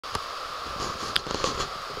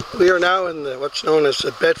We are now in what's known as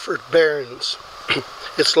the Bedford Barrens.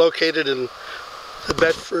 It's located in the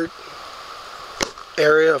Bedford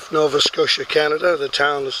area of Nova Scotia, Canada. The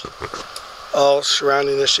town is all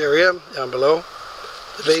surrounding this area down below.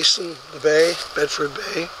 The basin, the bay, Bedford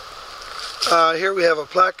Bay. Here we have a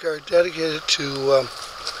placard dedicated to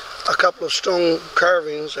a couple of stone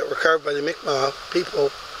carvings that were carved by the Mi'kmaq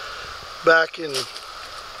people back in,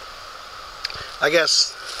 I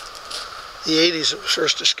guess, the 80s. It was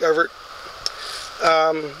first discovered.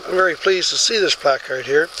 I'm very pleased to see this placard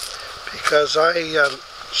here because I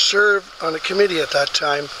served on a committee at that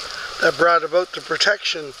time that brought about the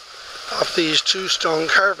protection of these two stone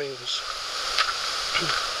carvings.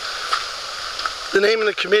 The name of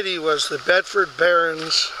the committee was the Bedford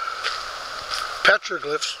Barrens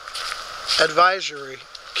Petroglyphs Advisory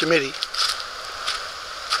Committee.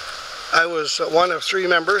 I was one of 3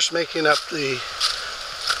 members making up the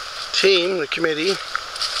team, the committee.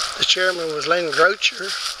 The chairman was Goucher,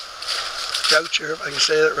 if I can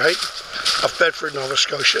say that right, of Bedford, Nova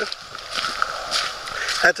Scotia.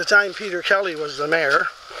 At the time, Peter Kelly was the mayor,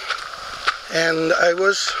 and I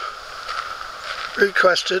was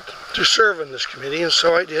requested to serve in this committee, and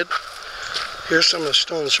so I did. Here's some of the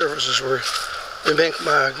stone surfaces where the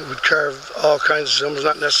Mi'kmaq would carve all kinds of symbols,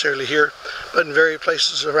 not necessarily here, but in various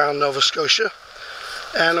places around Nova Scotia.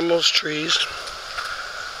 Animals, trees,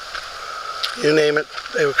 you name it,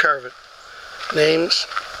 they would carve it. Names.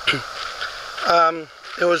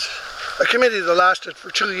 It was a committee that lasted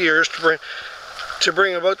for 2 years to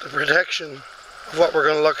bring about the protection of what we're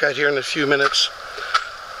going to look at here in a few minutes.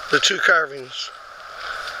 The 2 carvings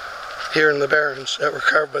here in the Barrens that were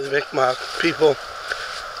carved by the Mi'kmaq people.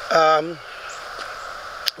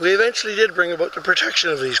 We eventually did bring about the protection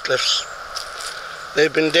of these glyphs.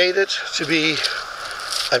 They've been dated to be,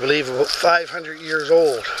 I believe, about 500 years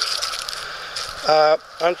old.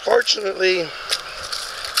 Unfortunately,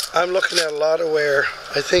 I'm looking at a lot of wear.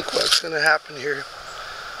 I think what's going to happen here,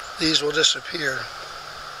 these will disappear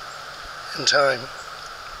in time.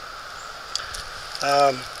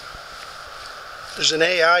 There's an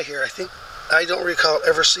AI here. I don't recall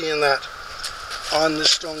ever seeing that on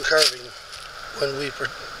this stone carving when we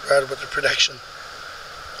brought about the protection.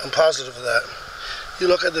 I'm positive of that. You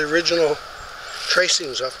look at the original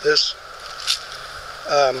tracings of this,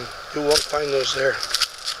 you won't find those there.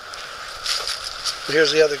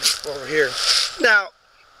 Here's the other over here. Now,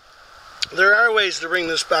 there are ways to bring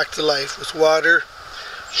this back to life with water,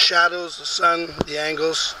 shadows, the sun, the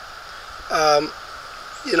angles.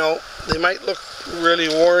 You know, they might look really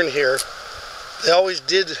worn here. They always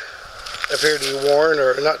did appear to be worn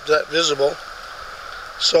or not that visible.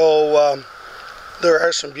 So there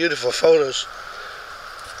are some beautiful photos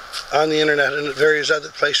on the internet and at various other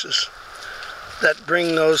places that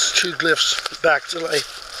bring those 2 glyphs back to life.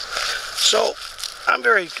 So I'm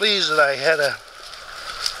very pleased that I had a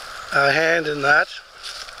hand in that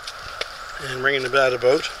and bringing that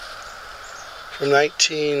about. From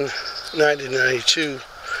 1990 to 92,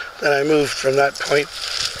 then I moved from that point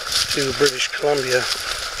to British Columbia.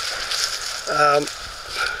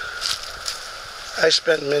 I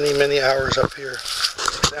spent many hours up here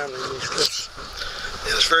examining these glyphs.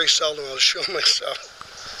 It's very seldom I'll show myself.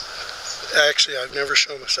 Actually, I've never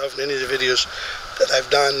shown myself in any of the videos that I've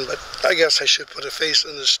done, but I guess I should put a face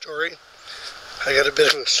in this story. I got a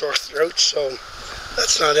bit of a sore throat, so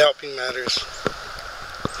that's not helping matters.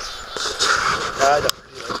 I don't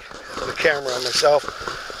really like having the camera on myself,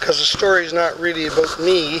 because the story's not really about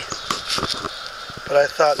me, but I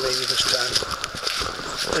thought maybe this time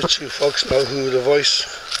that you folks know who the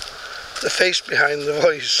face behind the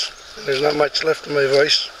voice. And there's not much left of my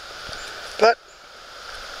voice. But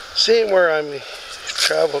seeing where I'm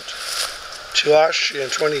traveled to Austria in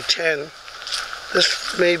 2010,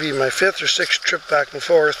 this may be my 5th or 6th trip back and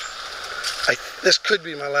forth. This could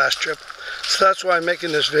be my last trip. So that's why I'm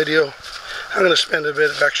making this video. I'm going to spend a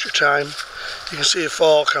bit of extra time. You can see a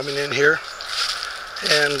fall coming in here.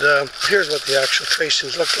 And here's what the actual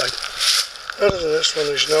tracings look like. Other than this one,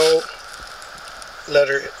 there's no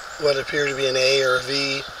letter, what appear to be an A or a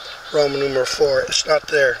V, Roman numeral 4. It's not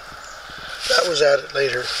there. That was added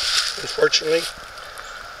later. Unfortunately,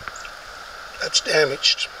 that's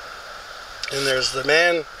damaged. And there's the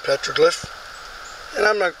man petroglyph. And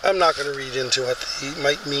I'm not going to read into what he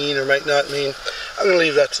might mean or might not mean. I'm going to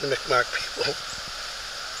leave that to the Mi'kmaq people.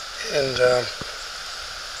 And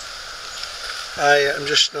I am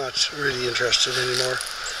just not really interested anymore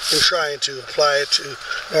in trying to apply it to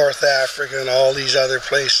North Africa and all these other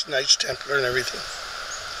places, Knights Templar and everything.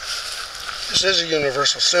 This is a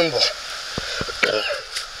universal symbol.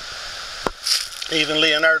 Even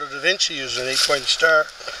Leonardo da Vinci used an 8-point star.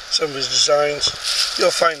 Some of his designs.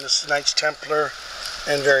 You'll find the Knights Templar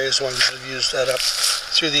and various ones that have used that up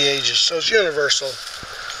through the ages. So it's universal.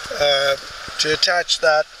 To attach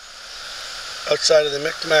that outside of the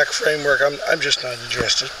Micmac framework, I'm just not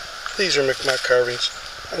interested. These are Micmac carvings.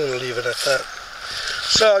 I'm going to leave it at that.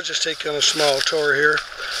 So I'll just take you on a small tour here.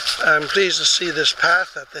 I'm pleased to see this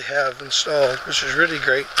path that they have installed, which is really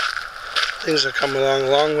great. Things have come along a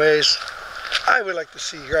long ways. I would like to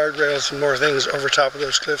see guardrails and more things over top of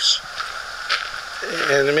those cliffs.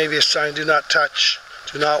 And maybe a sign, do not touch,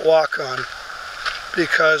 do not walk on,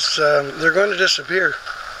 because they're going to disappear.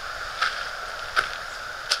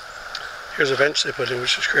 Here's a bench they put in,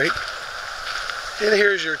 which is great. And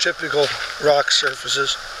here's your typical rock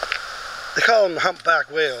surfaces. They call them humpback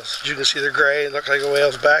whales. As you can see, they're gray and look like a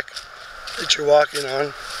whale's back that you're walking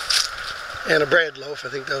on. And a bread loaf, I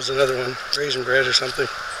think that was another one, raisin bread or something.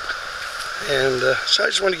 And so I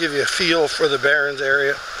just want to give you a feel for the Barrens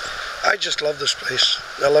area. I just love this place.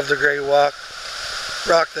 I love the gray rock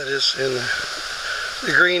that is in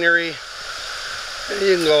the greenery. And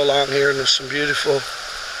you can go along here and there's some beautiful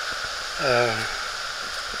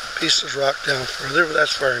pieces of rock down further, but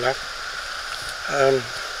that's far enough.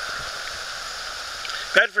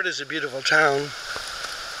 Bedford is a beautiful town.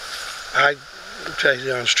 I tell you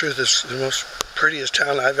the honest truth, it's the most prettiest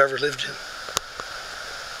town I've ever lived in.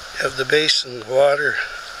 You have the basin, water,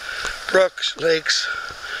 brooks, lakes,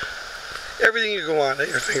 everything you go on at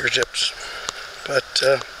your fingertips. But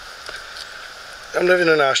I'm living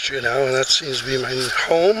in Austria now, and that seems to be my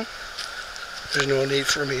home. There's no need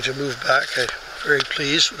for me to move back. I'm very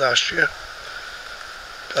pleased with Austria.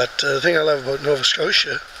 But the thing I love about Nova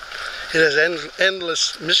Scotia, it has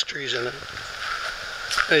endless mysteries in it.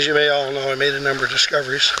 As you may all know, I made a number of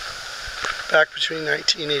discoveries back between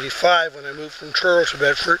 1985 when I moved from Truro to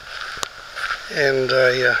Bedford, and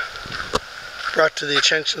I brought to the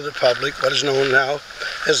attention of the public what is known now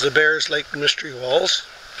as the Bears Lake Mystery Walls.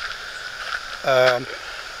 I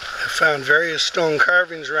found various stone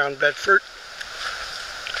carvings around Bedford.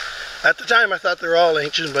 At the time I thought they were all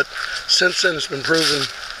ancient, but since then it's been proven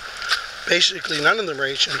basically none of them are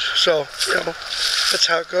ancient. So, you know, that's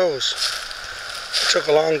how it goes. It took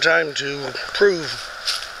a long time to prove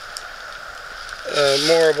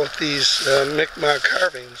more about these Micmac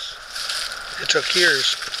carvings. It took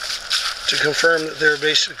years to confirm that they're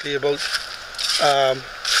basically about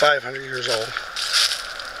 500 years old.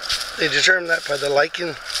 They determined that by the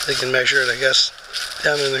lichen. They can measure it, I guess,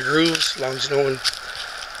 down in the grooves, as long as no one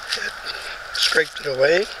had scraped it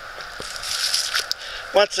away.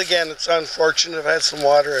 Once again, it's unfortunate. If I had some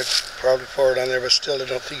water, I'd probably pour it on there, but still I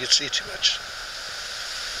don't think you'd see too much.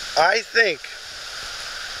 I think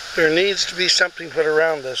there needs to be something put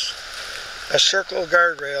around this. A circle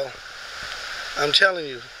guardrail. I'm telling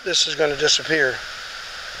you, this is going to disappear.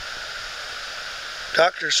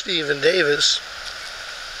 Dr. Stephen Davis,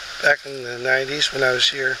 back in the 90s when I was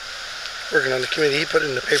here working on the committee, he put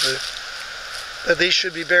in the paper that these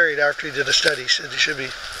should be buried after he did a study. He said they should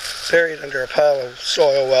be buried under a pile of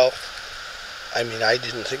soil. Well, I mean, I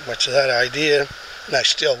didn't think much of that idea, and I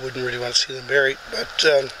still wouldn't really want to see them buried, but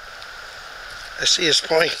I see his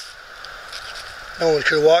point. No one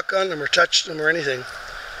could walk on them or touch them or anything.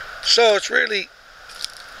 So it's really,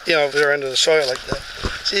 you know, if they're under the soil like that.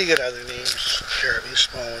 So you get other names, Caribbean,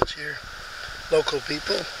 small ones here. Local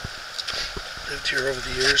people lived here over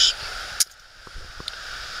the years.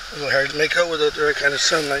 A little hard to make out without the right kind of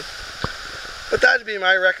sunlight. But that'd be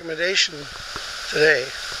my recommendation today.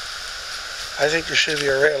 I think there should be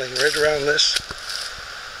a railing right around this.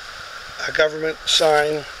 A government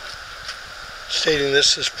sign stating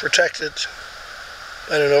this is protected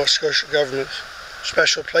by the Nova Scotia Government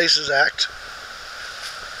Special Places Act.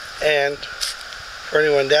 And for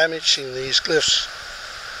anyone damaging these glyphs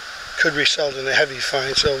could result in a heavy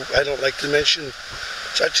fine. So I don't like to mention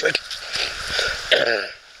such like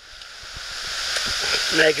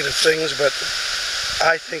negative things, but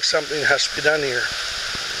I think something has to be done here.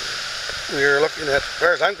 We are looking at, as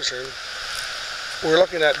far as I'm concerned, we're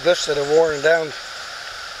looking at glyphs that have worn down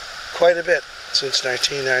quite a bit since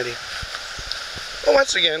 1990. But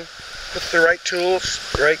once again, with the right tools,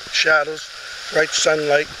 the right shadows, the right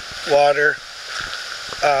sunlight, water,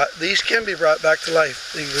 these can be brought back to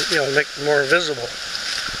life. They, you know, make them more visible.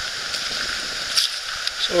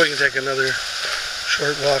 So we can take another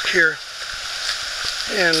short walk here.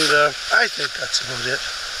 And I think that's about it.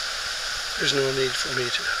 There's no need for me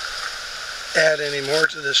to add any more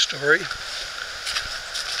to this story.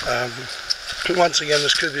 Once again,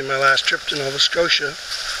 this could be my last trip to Nova Scotia,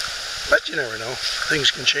 but you never know.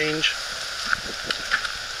 Things can change.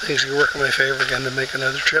 things could work in my favor again to make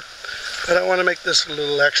another trip. But I want to make this a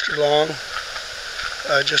little extra long,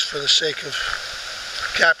 just for the sake of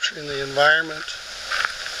capturing the environment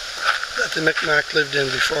that the Micmac lived in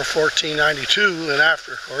before 1492 and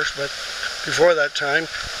after, of course, but before that time,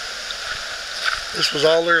 this was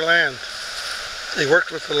all their land. They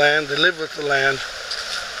worked with the land, they lived with the land,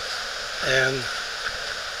 and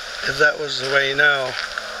if that was the way now,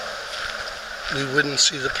 we wouldn't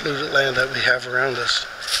see the polluted land that we have around us.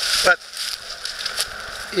 But,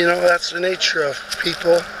 you know, that's the nature of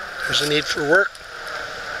people. There's a need for work,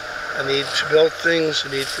 a need to build things, a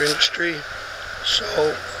need for industry.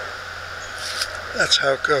 So, that's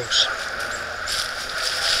how it goes.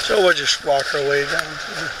 So we'll just walk our way down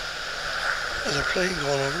to the other plane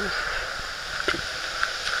going over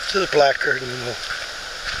to the placard, and we'll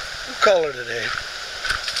call it a day.